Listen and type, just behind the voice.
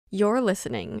You're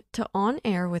listening to On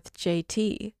Air with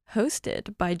JT,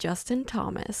 hosted by Justin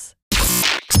Thomas.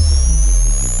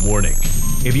 Warning.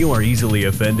 If you are easily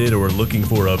offended or looking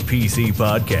for a PC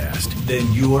podcast,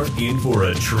 then you're in for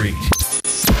a treat.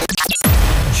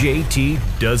 JT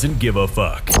doesn't give a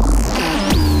fuck.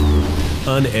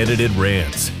 Unedited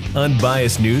rants,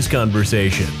 unbiased news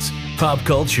conversations, pop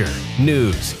culture,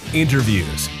 news,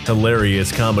 interviews,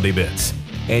 hilarious comedy bits.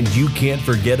 And you can't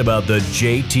forget about the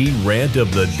JT Rant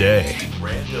of the Day.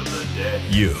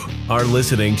 You are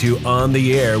listening to On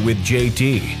the Air with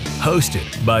JT,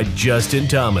 hosted by Justin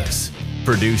Thomas.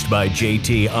 Produced by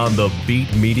JT on The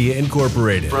Beat Media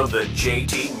Incorporated. From the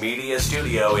JT Media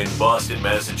Studio in Boston,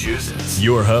 Massachusetts.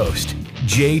 Your host,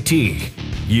 JT.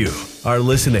 You are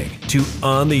listening to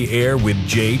On the Air with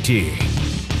JT.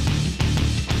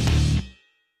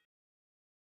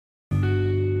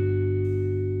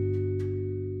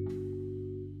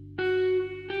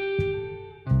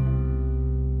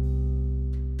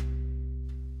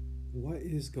 What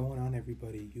is going on,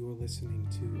 everybody? You are listening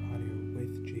to On Air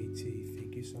with JT.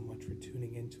 Thank you so much for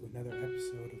tuning in to another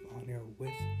episode of On Air with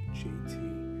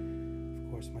JT.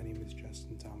 Of course, my name is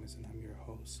Justin Thomas and I'm your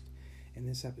host. And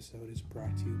this episode is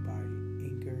brought to you by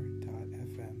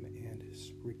Anchor.fm and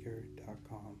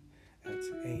Spreaker.com. That's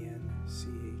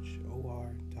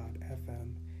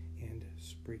ANCHOR.fm and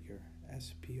Spreaker,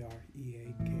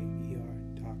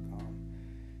 SPREAKER.com.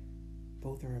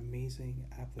 Both are amazing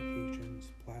applications,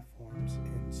 platforms,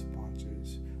 and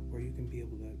sponsors where you can be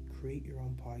able to create your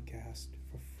own podcast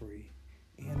for free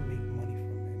and make money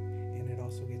from it. And it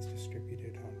also gets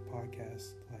distributed on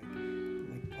podcasts like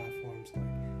platforms like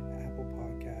Apple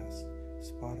Podcasts,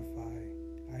 Spotify,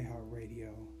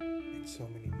 iHeartRadio, and so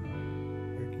many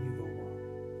more. Where can you go wrong?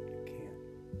 You can't.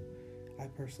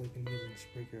 I've personally been using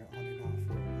Spreaker on and off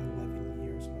for 11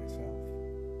 years myself.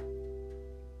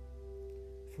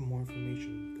 For more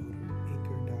information, go to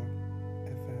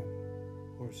Anchor.fm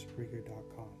or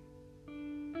Spreaker.com.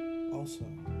 Also,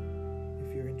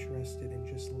 if you're interested in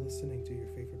just listening to your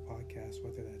favorite podcast,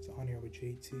 whether that's On Air with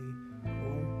JT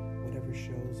or whatever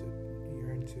shows that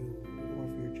you're into, or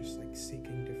if you're just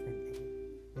seeking different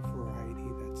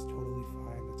variety, that's totally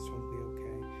fine, that's totally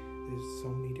okay. There's so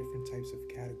many different types of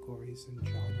categories and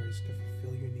genres to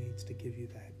fulfill your needs, to give you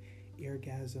that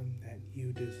eargasm that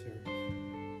you deserve.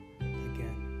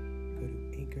 Again, go to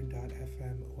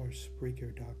Anchor.fm or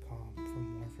Spreaker.com for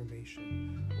more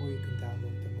information, or you can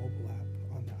download the mobile app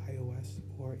on the iOS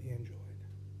or Android.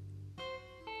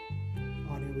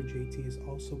 On Air with JT is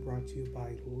also brought to you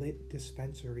by Lit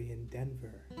Dispensary in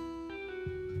Denver.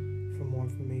 For more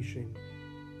information,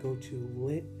 go to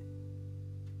Lit,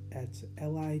 that's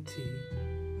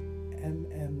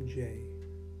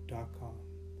LITMMJ.com.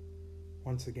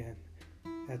 Once again,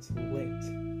 that's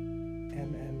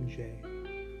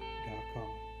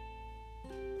LitMMJ.com.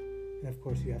 And of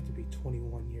course, you have to be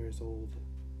 21 years old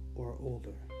or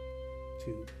older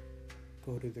to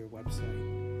go to their website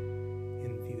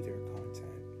and view their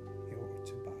content or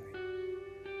to buy.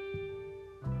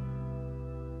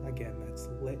 Again, that's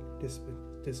Lit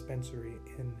Dispensary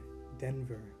in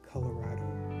Denver, Colorado.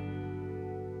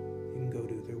 You can go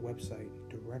to their website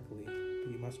directly,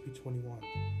 but you must be 21.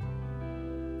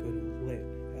 Go to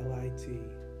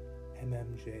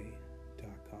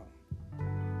LITMMJ.com.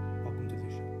 Welcome to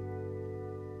the show.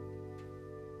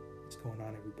 What's going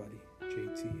on, everybody?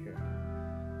 JT here.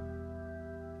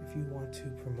 If you want to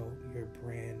promote your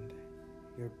brand,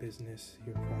 your business,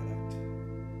 your product,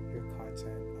 your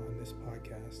content on this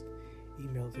podcast,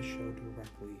 email the show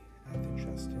directly at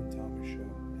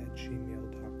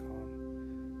thejustinthomasshow@gmail.com.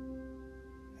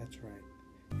 That's right.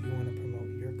 If you want to promote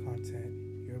your content,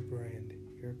 your brand,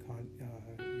 your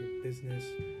business,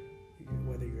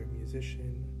 whether you're a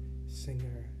musician,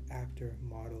 singer, actor,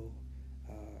 model,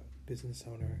 business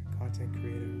owner, content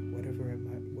creator, whatever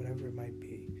it might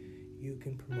be, you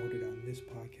can promote it on this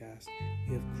podcast.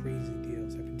 We have crazy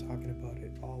deals. I've been talking about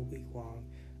it all week long,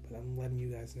 but I'm letting you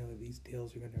guys know that these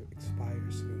deals are going to expire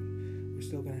soon. We're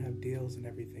still going to have deals and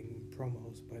everything,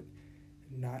 promos, but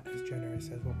not as generous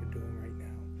as what we're doing right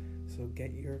now. So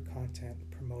get your content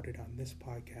promoted on this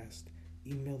podcast.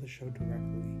 Email the show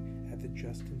directly at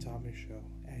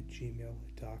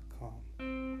thejustinthomasshow@gmail.com.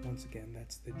 Once again,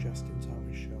 that's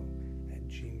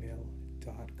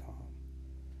thejustinthomasshow@gmail.com.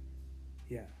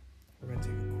 Yeah, we're going to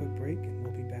take a quick break and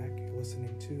we'll be back. You're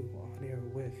listening to On Air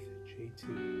with JT.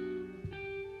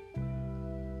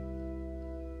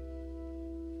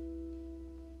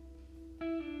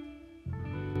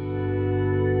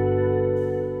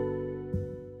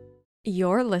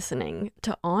 You're listening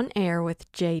to On Air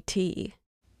with JT.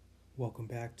 Welcome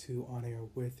back to On Air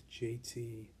with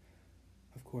JT.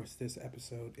 Of course, this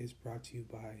episode is brought to you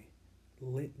by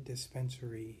Lit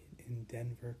Dispensary in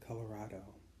Denver, Colorado.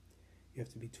 You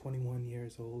have to be 21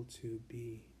 years old to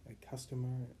be a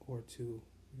customer or to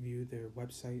view their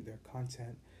website, their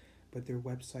content, but their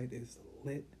website is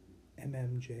litmmj.com.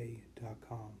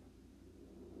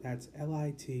 That's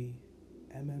litmmj.com.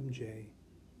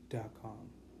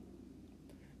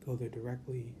 Go there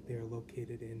directly. They are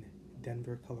located in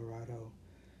Denver, Colorado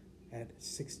at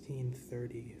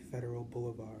 1630 Federal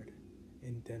Boulevard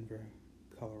in Denver,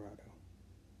 Colorado.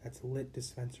 That's Lit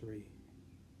Dispensary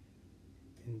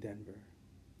in Denver.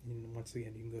 And once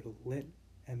again, you can go to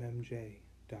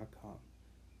litmmj.com.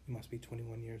 You must be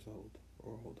 21 years old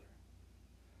or older.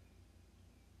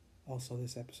 Also,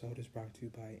 this episode is brought to you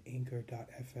by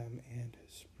Anchor.fm and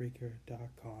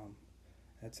Spreaker.com.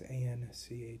 That's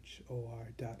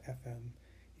ANCHOR.fm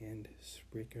and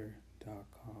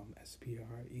Spreaker.com.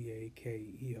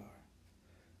 SPREAKER.com.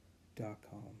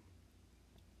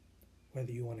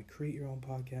 Whether you want to create your own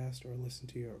podcast or listen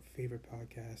to your favorite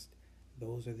podcast,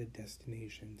 those are the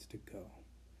destinations to go.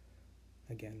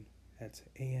 Again, that's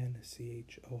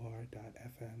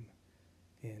ANCHOR.fm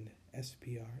and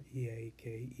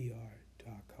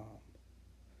SPREAKER.com.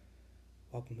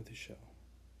 Welcome to the show.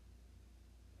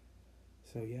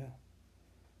 So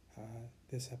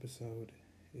this episode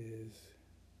is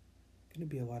going to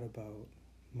be a lot about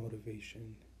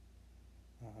motivation,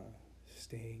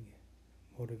 staying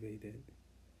motivated,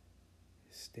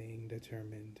 staying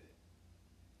determined,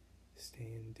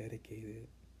 staying dedicated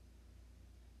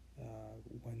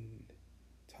when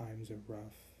times are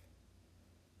rough,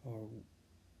 or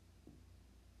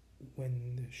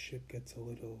when the ship gets a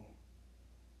little,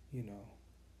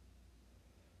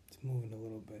 it's moving a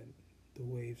little bit. The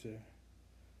waves are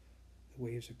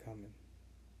coming.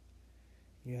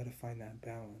 You got to find that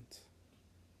balance.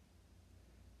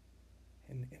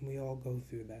 And we all go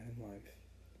through that in life.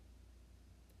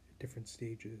 At different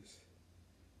stages.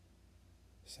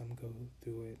 Some go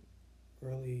through it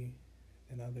early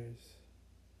than others.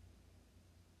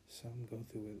 Some go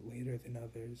through it later than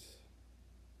others.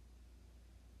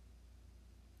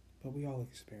 But we all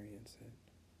experience it.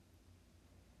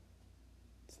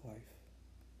 It's life.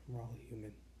 We're all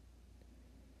human.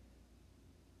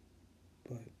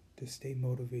 But to stay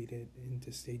motivated and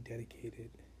to stay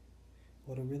dedicated,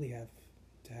 well, to really have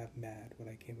to have MAD, what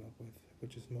I came up with,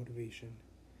 which is motivation,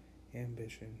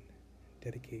 ambition,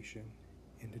 dedication,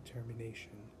 and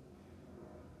determination.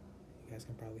 You guys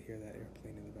can probably hear that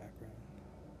airplane in the background.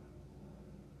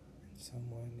 And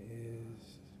someone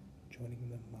is joining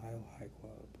the Mile High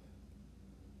Club.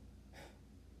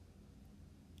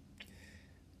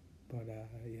 But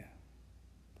that's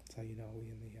how you know we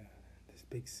in this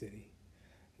big city.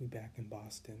 We back in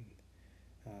Boston.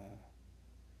 I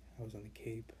was on the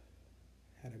Cape,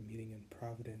 had a meeting in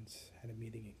Providence, had a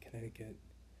meeting in Connecticut.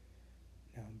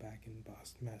 Now I'm back in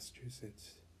Boston,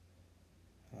 Massachusetts.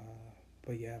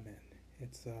 But yeah, man,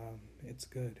 it's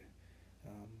good.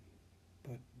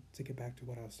 But to get back to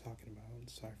what I was talking about,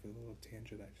 sorry for the little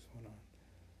tangent I just went on.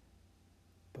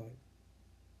 But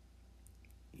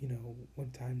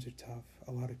when times are tough,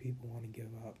 a lot of people want to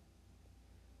give up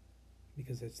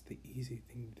because it's the easy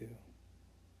thing to do.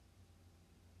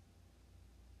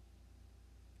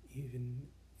 Even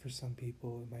for some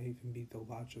people, it might even be the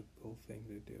logical thing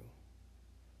to do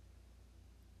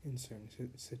in certain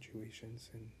situations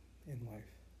in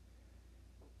life.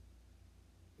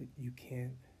 But you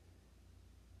can't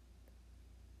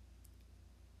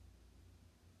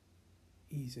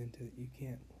ease into it. You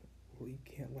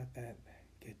can't let that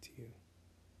get to you.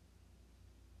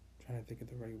 I'm trying to think of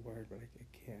the right word, but I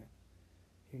can't.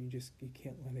 You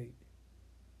can't let it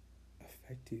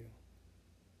affect you.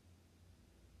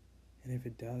 And if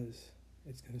it does,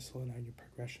 it's going to slow down your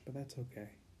progression, but that's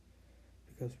okay.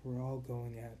 Because we're all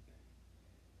going at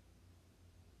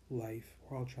life.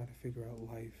 We're all trying to figure out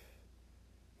life.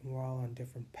 And we're all on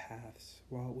different paths.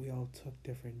 We all took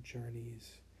different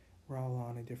journeys. We're all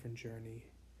on a different journey.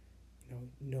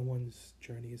 No one's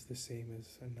journey is the same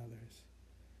as another's.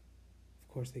 Of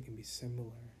course, they can be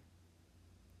similar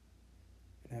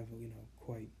and have,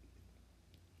 quite,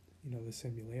 the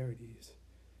similarities.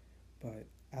 But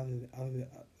other than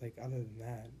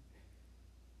that,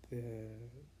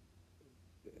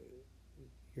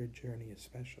 your journey is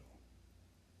special.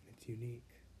 And it's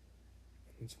unique.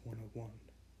 And it's one of one.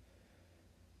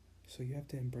 So you have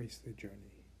to embrace the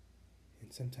journey.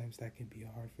 And sometimes that can be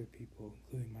hard for people,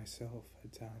 including myself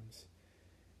at times,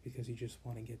 because you just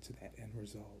want to get to that end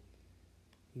result.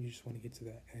 You just want to get to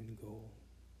that end goal.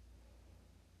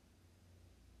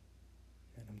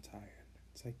 And I'm tired.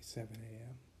 It's like 7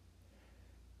 a.m.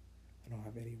 I don't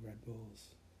have any Red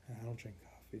Bulls, and I don't drink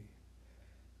coffee,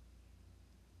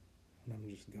 and I'm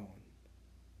just going.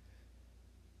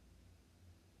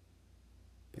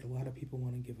 But a lot of people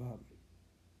want to give up.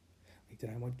 Like, did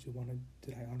I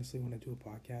honestly want to do a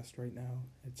podcast right now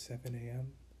at 7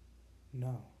 a.m.?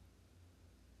 No.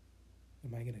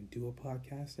 Am I going to do a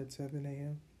podcast at 7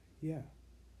 a.m.? Yeah.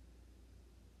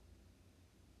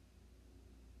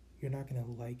 You're not going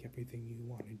to like everything you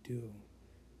want to do.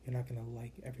 You're not going to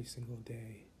like every single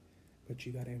day. But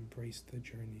you got to embrace the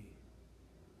journey.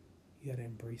 You got to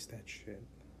embrace that shit.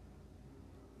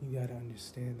 You got to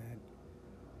understand that.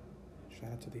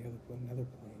 Shout out to another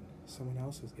plane. Someone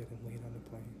else is getting late on the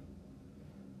plane.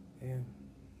 Damn.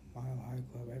 Mile High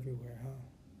Club everywhere, huh?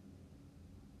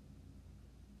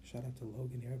 Shout out to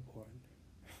Logan Airport.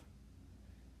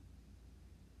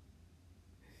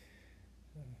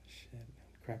 Oh, shit.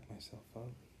 I'd crack myself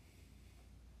up.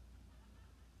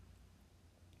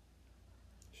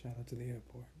 Shout out to the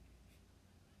airport.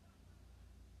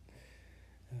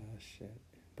 Oh, shit.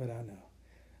 But I know.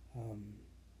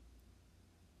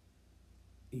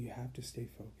 You have to stay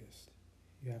focused.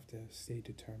 You have to stay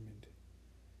determined.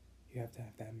 You have to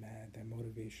have that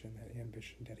motivation, that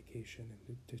ambition, dedication,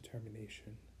 and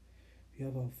determination. If you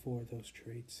have all four of those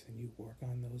traits and you work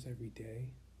on those every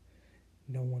day,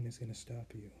 no one is going to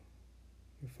stop you.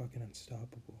 You're fucking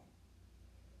unstoppable.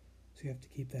 So you have to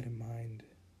keep that in mind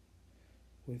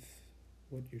with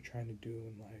what you're trying to do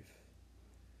in life.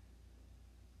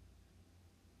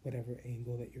 Whatever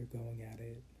angle that you're going at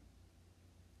it,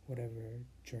 whatever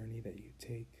journey that you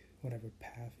take, whatever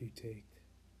path you take,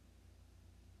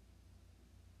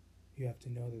 you have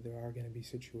to know that there are going to be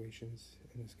situations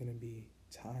and there's going to be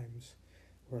times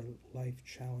where life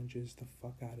challenges the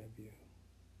fuck out of you.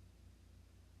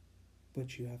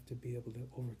 But you have to be able to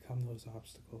overcome those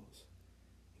obstacles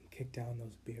and kick down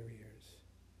those barriers,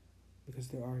 because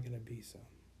there are going to be some.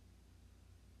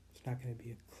 It's not going to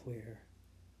be a clear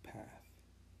path.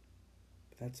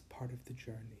 But that's part of the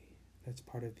journey. That's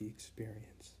part of the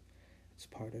experience. It's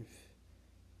part of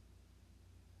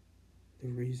the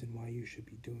reason why you should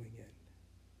be doing it.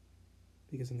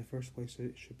 Because in the first place,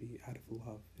 it should be out of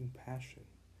love and passion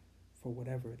for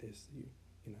whatever it is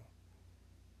that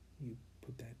you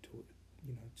put that to it,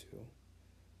 to.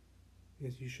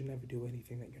 Because you should never do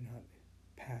anything that you're not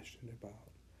passionate about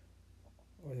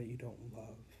or that you don't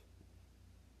love.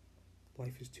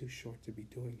 Life is too short to be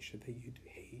doing shit that you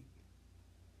hate,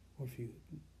 or if you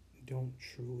don't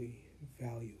truly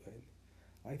value it.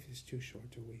 Life is too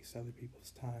short to waste other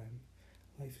people's time.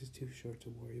 Life is too short to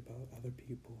worry about other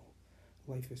people.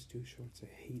 Life is too short to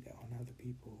hate on other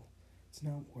people. It's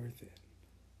not worth it.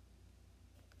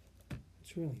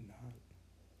 It's really not.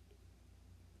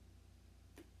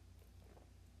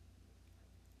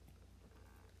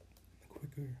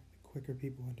 The quicker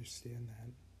people understand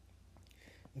that,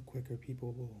 the quicker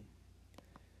people will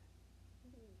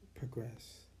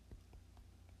progress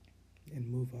and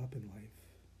move up in life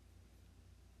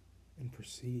and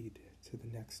proceed to the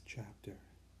next chapter,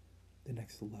 the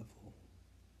next level.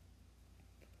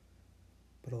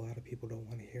 But a lot of people don't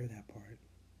want to hear that part.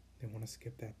 They want to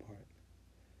skip that part.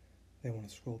 They want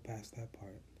to scroll past that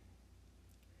part.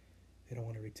 They don't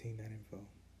want to retain that info.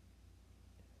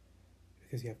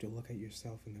 Because you have to look at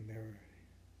yourself in the mirror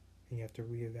and you have to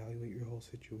reevaluate your whole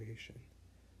situation,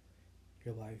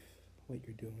 your life, what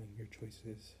you're doing, your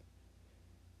choices,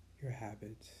 your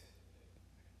habits.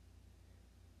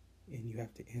 And you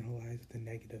have to analyze the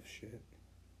negative shit,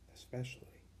 especially.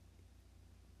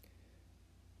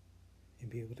 And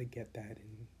be able to get that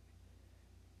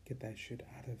shit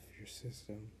out of your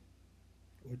system,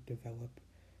 or develop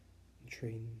and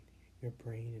train your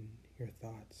brain and your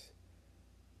thoughts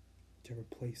to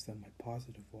replace them with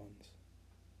positive ones.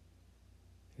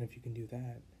 And if you can do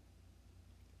that,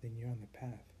 then you're on the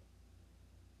path.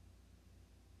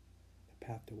 The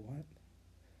path to what?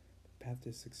 The path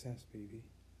to success, baby.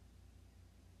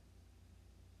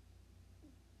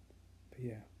 But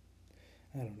yeah,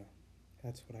 I don't know.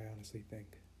 That's what I honestly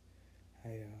think.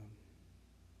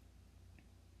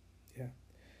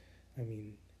 I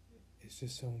mean, it's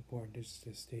just so important just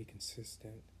to stay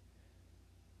consistent,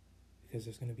 because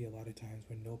there's going to be a lot of times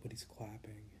when nobody's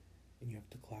clapping and you have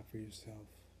to clap for yourself.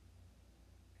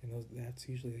 And that's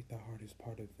usually like the hardest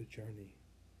part of the journey,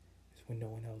 is when no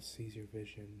one else sees your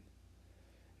vision,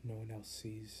 no one else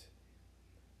sees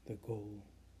the goal,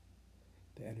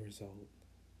 the end result.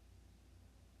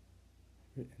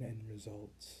 End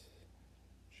results,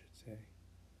 I should say.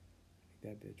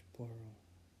 Make that bitch plural.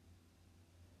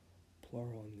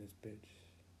 Plural in this bitch.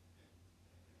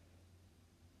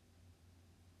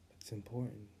 It's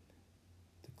important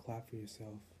to clap for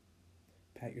yourself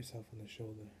pat yourself on the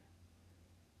shoulder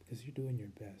because you're doing your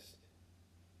best.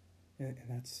 And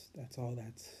that's all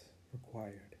that's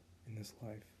required in this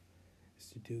life, is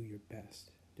to do your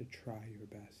best, to try your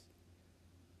best.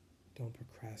 Don't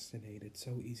procrastinate. It's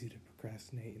so easy to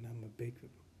procrastinate, and I'm a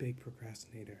big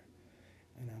procrastinator,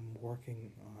 and I'm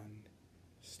working on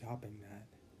stopping that.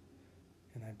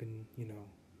 And I've been,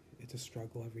 it's a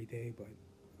struggle every day, but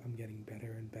I'm getting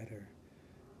better and better.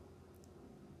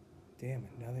 Damn,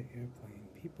 another airplane.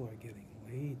 People are getting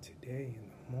laid today in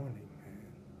the morning,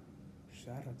 man.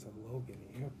 Shout out to Logan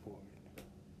Airport.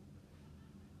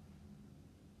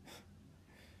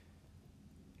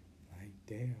 Like,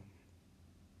 damn.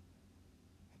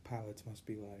 The pilots must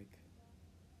be like,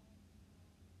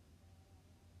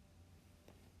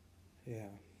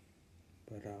 yeah.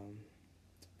 But,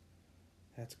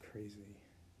 that's crazy.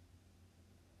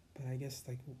 But I guess,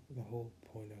 like, the whole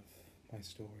point of my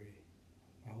story,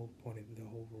 my whole point of the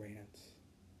whole rant.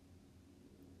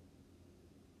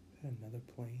 Is that another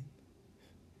plane?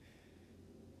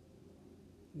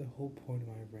 The whole point of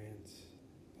my rants,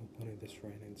 the whole point of this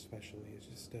rant especially, is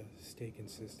just to stay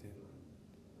consistent.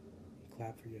 And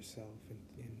clap for yourself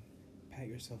and pat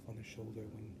yourself on the shoulder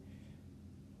when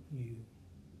you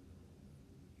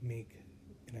make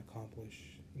and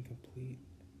accomplish and complete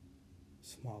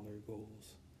smaller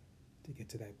goals to get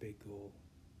to that big goal,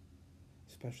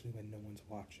 especially when no one's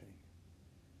watching.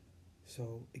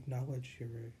 So acknowledge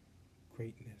your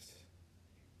greatness,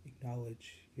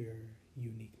 acknowledge your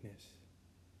uniqueness,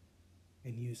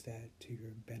 and use that to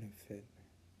your benefit,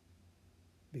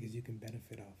 because you can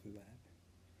benefit off of that.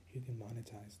 You can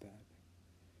monetize that.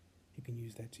 You can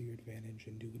use that to your advantage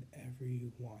and do whatever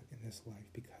you want in this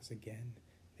life, because again,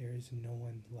 there is no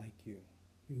one like you.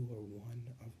 You are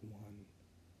one of one.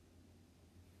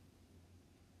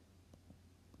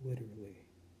 Literally,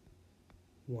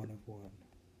 one of one.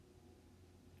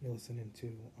 You're listening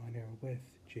to On Air with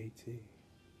JT.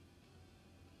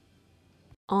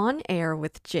 On Air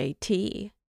with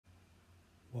JT.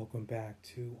 Welcome back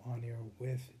to On Air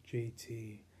with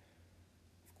JT.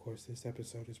 Of course, this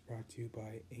episode is brought to you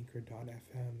by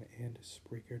Anchor.fm and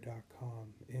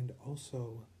Spreaker.com, and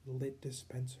also Lit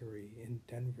Dispensary in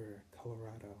Denver,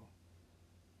 Colorado.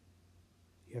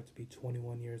 You have to be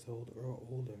 21 years old or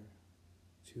older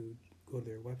to go to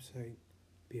their website,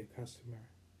 be a customer,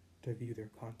 to view their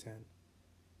content.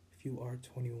 If you are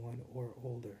 21 or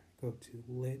older, go to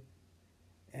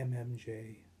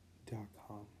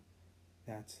litmmj.com.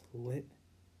 That's litmmj.com.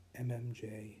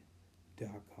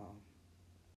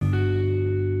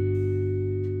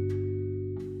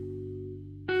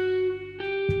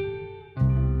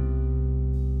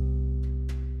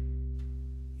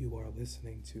 You are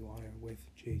listening to On Air with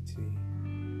JT.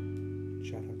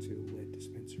 Shout out to Lit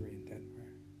Dispensary in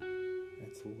Denver.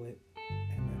 That's litmmj.com.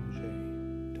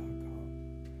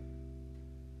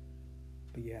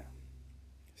 But yeah,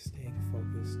 staying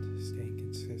focused, staying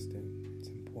consistent, it's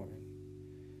important.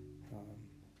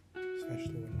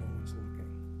 Especially when no one's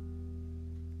looking,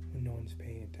 when no one's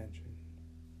paying attention.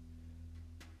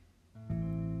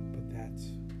 But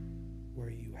that's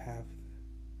where you have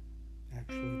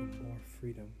actually the more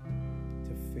freedom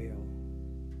to fail.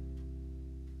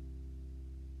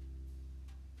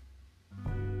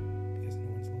 Because no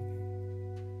one's looking.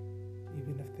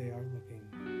 Even if they are looking,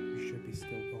 you should be still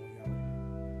going out.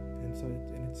 And so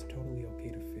it's totally okay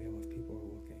to fail if people are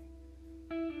looking.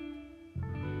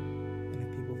 And if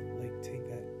people take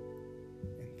that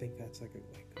and think that's like a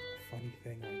funny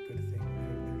thing or a good thing,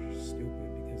 they're just stupid,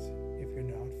 because if you're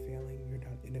not failing, you're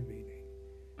not innovating.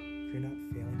 If you're not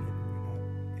failing and you're not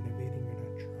innovating, you're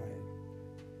not trying.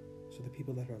 So the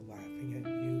people that are laughing at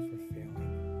you for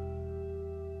failing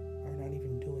are not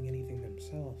even doing anything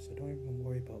themselves, so don't even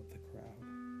worry about the crowd.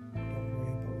 Don't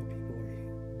worry about what people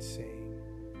are saying,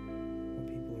 what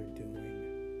people are doing.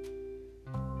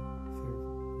 If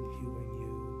they're viewing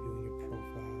you, viewing your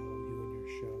profile, viewing your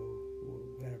show,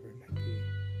 whatever it might be.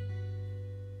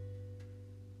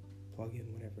 Plug in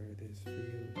whatever it is for you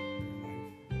in your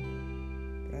life.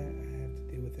 But I have to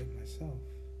deal with it myself.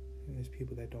 And there's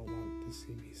people that don't want to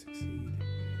see me succeed.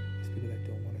 There's people that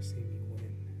don't want to see me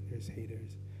win. There's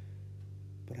haters.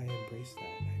 But I embrace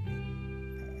that. I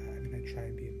mean, I try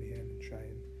and be a man and try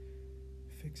and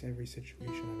fix every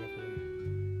situation I've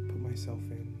ever put myself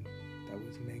in that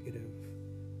was negative.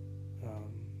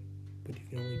 But you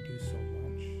can only do so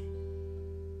much.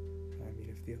 I mean,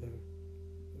 if the other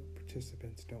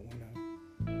participants don't want to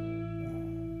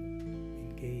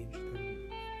engage, then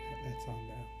that's on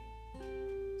them.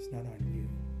 It's not on you.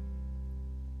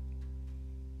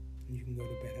 And you can go to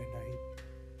bed at night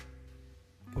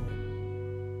good,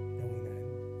 knowing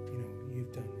that,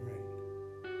 you've done right.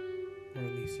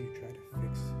 makes you try to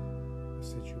fix a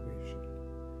situation.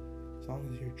 As long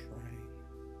as you're trying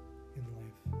in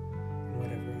life, in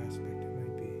whatever aspect it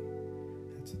might be,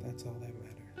 that's all that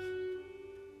matters.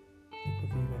 The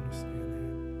quicker you understand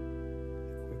that,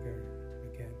 the quicker,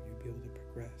 again, you'll be able to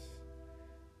progress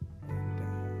and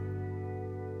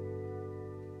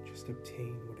just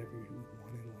obtain whatever you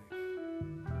want in life.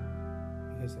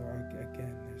 Because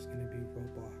there's going to be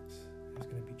roadblocks, there's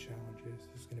going to be challenges,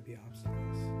 there's going to be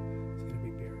obstacles, there's going to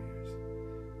be barriers.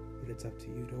 But it's up to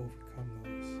you to overcome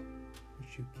those,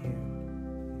 which you can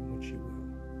and which you will.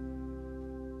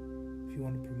 If you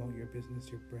want to promote your business,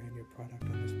 your brand, your product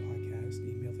on this podcast,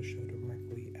 email the show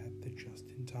directly at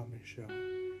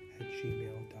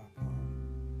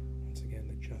thejustinthomasshow@gmail.com. Once again,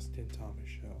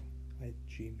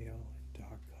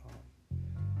 thejustinthomasshow@gmail.com.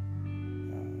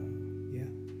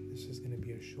 This is going to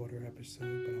be a shorter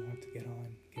episode, but I want to get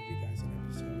on, give you guys an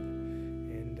episode.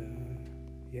 And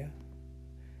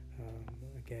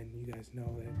again, you guys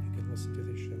know that you can listen to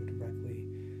this show directly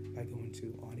by going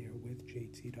to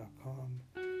onairwithjt.com.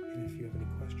 And if you have any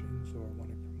questions or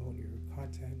want to promote your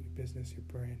content, your business, your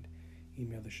brand,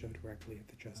 email the show directly at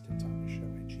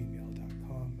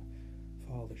thejustinthomasshow@gmail.com.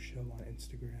 Follow the show on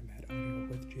Instagram at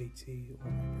onairwithjt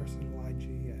or my personal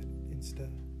IG at Insta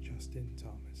Justin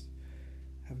Thomas.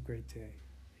 Have a great day.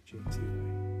 JT.